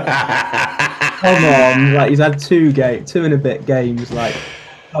on, come on!" Like, he's had 2 and a bit games. Like,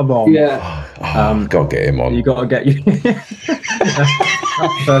 come on, yeah. Got to get him on. You got to get you. That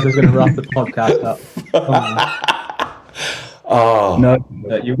person's going to wrap the podcast up. Oh no!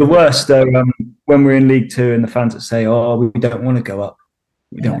 The worst though, when we're in League Two and the fans that say, "Oh, we don't want to go up.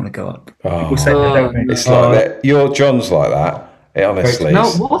 We don't want to go up." Oh. Say that, don't we? It's like that. Your John's like that. Honestly. No,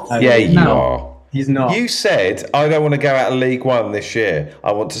 what? Yeah, you are. He's not. You said, "I don't want to go out of League One this year.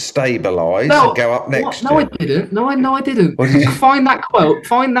 I want to stabilise and go up next year." No, I didn't. No, I didn't. What did you... Find that quote,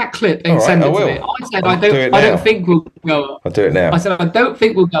 find that clip, and send it to me. I said, I don't think we'll go up. I'll do it now. I said, I don't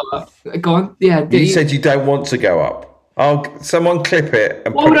think we'll go up. Go on. Yeah. You said you don't want to go up. Someone clip it.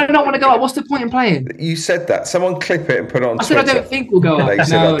 Why would I not want to go up? What's the point in playing? You said that. Someone clip it and put it on Twitter. I said, I don't think we'll go up. They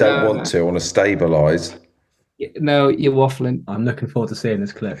said, I don't want to. I want to stabilise. No, you're waffling. I'm looking forward to seeing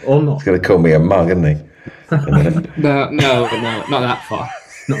this clip. Or not. He's going to call me a mug, isn't he? No, not that far.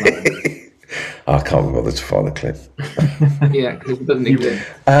 Not that I can't be bothered to find the clip. Yeah, because it doesn't exist.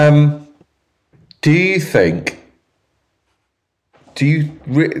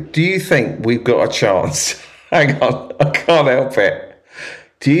 Do you think we've got a chance? Hang on, I can't help it.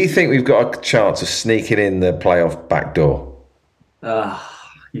 Do you think we've got a chance of sneaking in the playoff back door?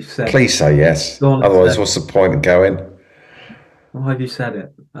 You said. Please say yes. Otherwise, what's the point of going? Why have you said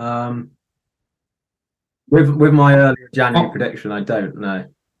it? With my earlier January prediction, I don't know.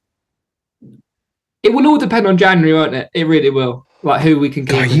 It will all depend on January, won't it? It really will. Like who we can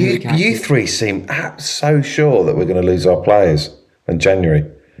keep. You three seem so sure that we're going to lose our players in January.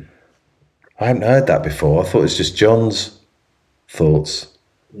 I haven't heard that before. I thought it was just John's thoughts.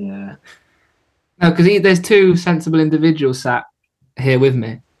 Yeah. No, because there's 2 sensible individuals sat here with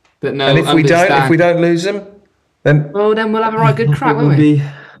me. But no, and if we don't lose them, then we'll have a right good crack, won't we?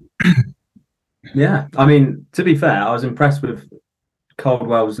 Yeah. I mean, to be fair, I was impressed with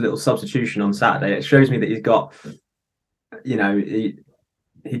Caldwell's little substitution on Saturday. It shows me that he's got, he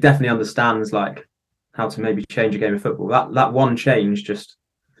definitely understands like how to maybe change a game of football. That one change just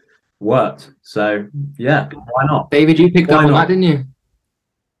worked. So yeah, why not? David, you picked up on that, didn't you?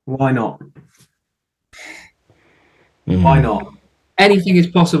 Why not? Why not? Anything is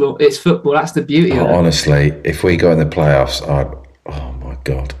possible. It's football. That's the beauty of it. Honestly, if we go in the playoffs, oh my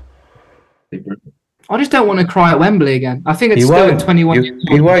God. I just don't want to cry at Wembley again. I think it's still at 21 years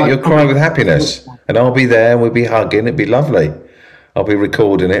old. You won't. You'll cry with happiness. And I'll be there and we'll be hugging. It'll be lovely. I'll be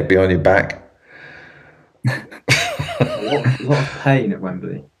recording it behind your back. A lot of pain at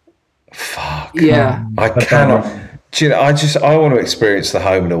Wembley. Fuck. Yeah. I cannot. Do you know, I want to experience the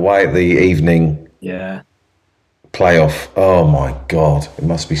home and away at the evening. Yeah. Playoff. Oh my God. It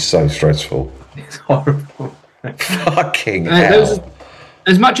must be so stressful. It's horrible. Fucking hell.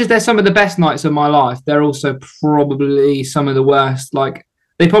 As much as they're some of the best nights of my life, they're also probably some of the worst. Like,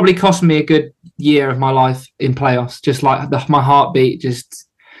 they probably cost me a good year of my life in playoffs. Just like my heartbeat, just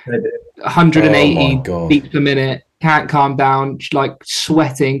 180 beats per minute. Can't calm down, like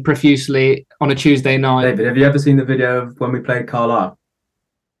sweating profusely on a Tuesday night. David, have you ever seen the video of when we played Carlisle?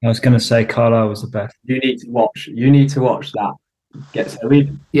 I was going to say Carlisle was the best. You need to watch that.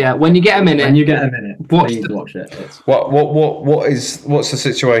 Yeah, when you get a minute. When you get a minute, Watch watch it. What's the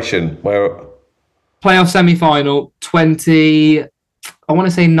situation where playoff semi-final 20? I want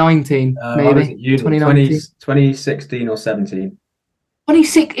to say 19, maybe 2019, 2016 or 17.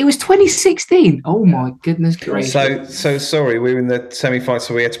 26. It was 2016. Oh my goodness gracious! So sorry, we were in the semi-final,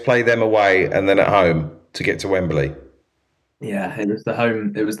 so we had to play them away and then at home to get to Wembley. Yeah, it was the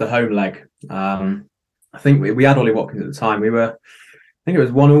home. It was the home leg. I think we had Ollie Watkins at the time. I think it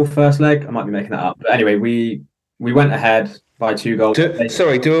was 1-1 first leg. I might be making that up, but anyway, we went ahead by 2 goals.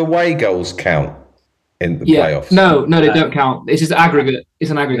 Do away goals count in the playoffs? No, they don't count. It's just aggregate.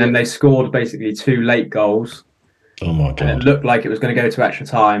 It's an aggregate. And then they scored basically 2 late goals. Oh my god! And it looked like it was going to go to extra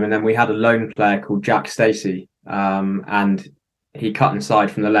time, and then we had a lone player called Jack Stacey, and he cut inside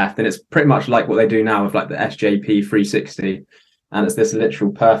from the left, and it's pretty much like what they do now with like the SJP 360, and it's this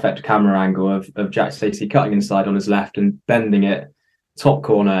literal perfect camera angle of Jack Stacey cutting inside on his left and bending it top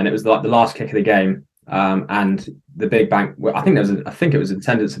corner, and it was like the last kick of the game, and the big bank. I think it was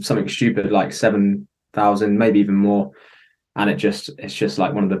attendance of something stupid like 7,000, maybe even more, and it's just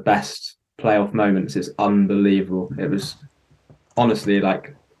like one of the best playoff moments. It's unbelievable. It was honestly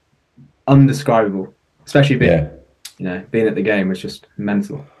like undescribable, especially being at the game was just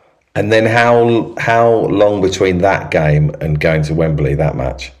mental. And then how long between that game and going to Wembley, that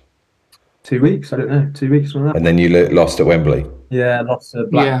match? 2 weeks, I don't know, 2 weeks from that. And then you lost at Wembley? Yeah, lost to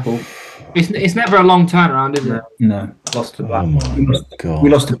Blackpool. Yeah. It's never a long turnaround, is it? No. Lost to Blackpool. Oh my god.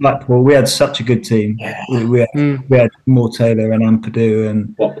 We lost to Blackpool. We had such a good team. Yeah. We had Moore Taylor and Ampadu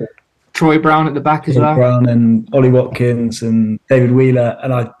and Troy Brown at the back as well. Brown and Ollie Watkins and David Wheeler.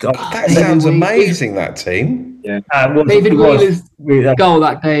 And that sounds amazing, that team. Yeah. David Wheeler's goal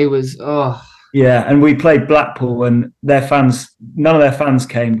that day was Yeah, and we played Blackpool, and none of their fans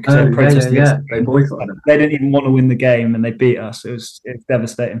came because they were protesting. They boycotted them. They didn't even want to win the game, and they beat us. It was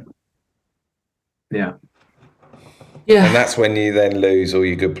devastating. Yeah. And that's when you then lose all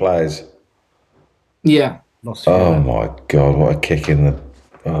your good players. Yeah. Oh my god! What a kick in the.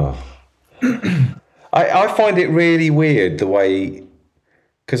 Oh. I find it really weird the way,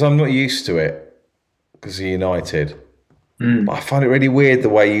 because I'm not used to it because of United. But I find it really weird the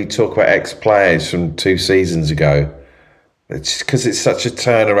way you talk about ex-players from 2 seasons ago. It's because it's such a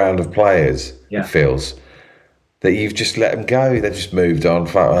turnaround of players. It feels that you've just let them go. They've just moved on.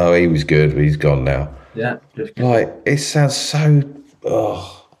 Oh, he was good, but he's gone now. Yeah, like it sounds so.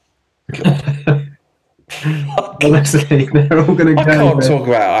 Oh, God. Honestly, they're all going to go. I can't talk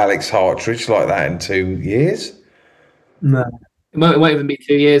about Alex Hartridge like that in 2 years. No, it won't even be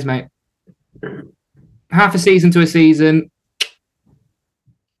 2 years, mate. Half a season to a season.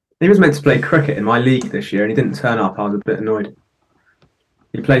 He was meant to play cricket in my league this year, and he didn't turn up. I was a bit annoyed.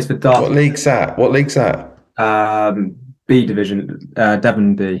 He plays for Dartford. What league's that? B division,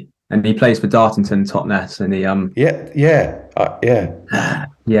 Devon B, and he plays for Dartington Totnes. And he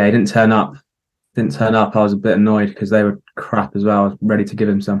he didn't turn up. I was a bit annoyed because they were crap as well. I was ready to give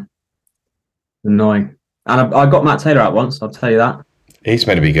him some. Annoying. And I got Matt Taylor out once. I'll tell you that. He's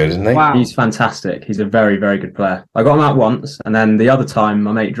meant to be good, isn't he? Wow. He's fantastic. He's a very, very good player. I got him out once, and then the other time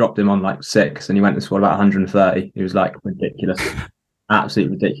my mate dropped him on like 6, and he went and scored about 130. He was like ridiculous,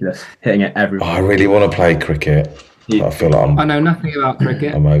 absolutely ridiculous, hitting it everywhere. I really want to play cricket. I feel like I know nothing about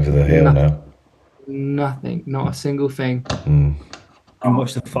cricket. I'm over the hill now. Nothing, not a single thing. I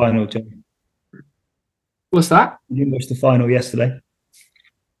watched the final, John. What's that? You didn't watch the final yesterday.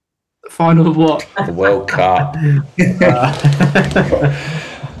 Final of what? The World Cup. Do you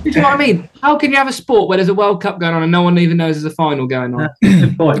know what I mean? How can you have a sport where there's a World Cup going on and no one even knows there's a final going on?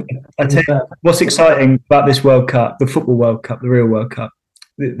 Good point. I tell you, what's exciting about this World Cup, the football World Cup, the real World Cup,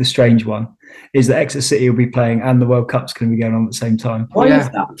 the strange one, is that Exeter City will be playing and the World Cup's going to be going on at the same time. Why is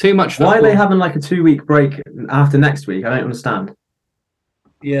that? Too much football. Why are they having like a 2-week break after next week? I don't understand.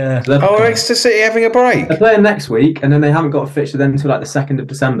 Yeah. Are Exeter City having a break? They're playing next week, and then they haven't got a fixture then until like the 2nd of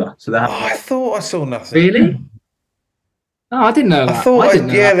December. So they're I thought I saw nothing. Really? Oh, I didn't know that. I thought,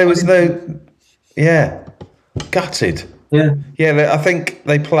 there was no. Yeah, gutted. Yeah. Yeah, I think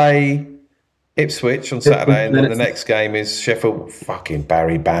they play Ipswich on Saturday, and then the next game is Sheffield. Fucking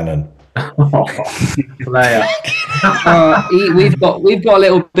Barry Bannon. Player. We've got a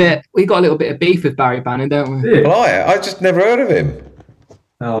little bit of beef with Barry Bannon, don't we? Well, I just never heard of him.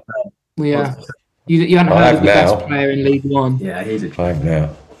 Oh, yeah. You haven't heard of the best player in League One? Yeah, he's a I have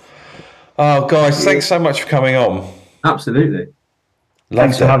now. Oh, guys, thanks so much for coming on. Absolutely.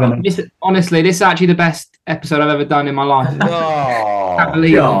 Thanks for having us. Honestly, this is actually the best episode I've ever done in my life. Oh,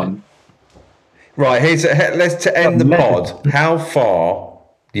 John. Right, let's end the pod. How far,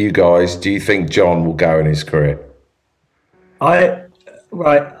 you guys, do you think John will go in his career?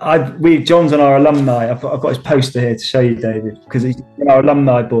 John's on our alumni. I've got his poster here to show you, David, because he's on our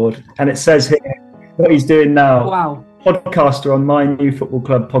alumni board, and it says here what he's doing now. Wow. Podcaster on My New Football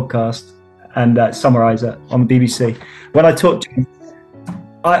Club podcast and summariser on the BBC. When I talked to him,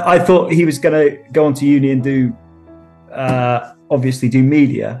 I thought he was going to go on to uni and do obviously do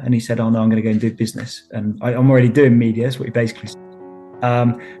media, and he said, "Oh no, I'm going to go and do business." And I'm already doing media. That's what he basically said.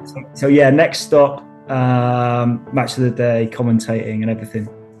 So yeah, next stop. Match of the day, commentating and everything,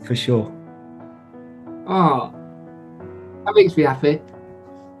 for sure. Oh, that makes me happy.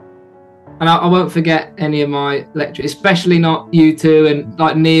 And I won't forget any of my lecturers, especially not you two and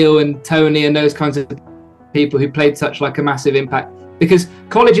like Neil and Tony and those kinds of people who played such like a massive impact. Because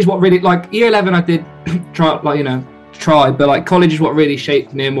college is what really, like year 11 I did try, but like college is what really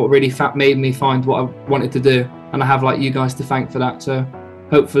shaped me and what really made me find what I wanted to do. And I have like you guys to thank for that. So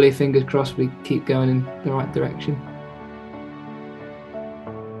hopefully, fingers crossed, we keep going in the right direction.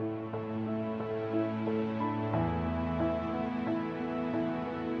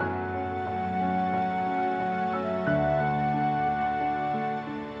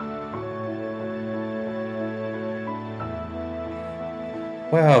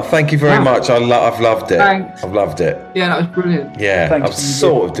 Well, thank you very much. I've loved it. Thanks. I've loved it. Yeah, that was brilliant. Yeah, Thanks. I was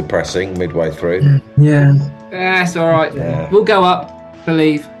sort of depressing midway through. Yeah. Yeah, it's all right. Yeah. We'll go up.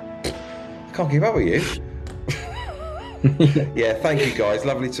 Believe. I can't keep up with you. Yeah, thank you guys.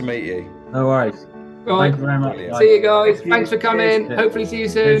 Lovely to meet you. No worries. Right. Thank you very much. Brilliant. See you guys. Thank you. Thanks for coming. Cheers. Hopefully see you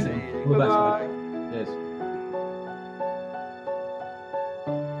soon. All the best. Bye-bye.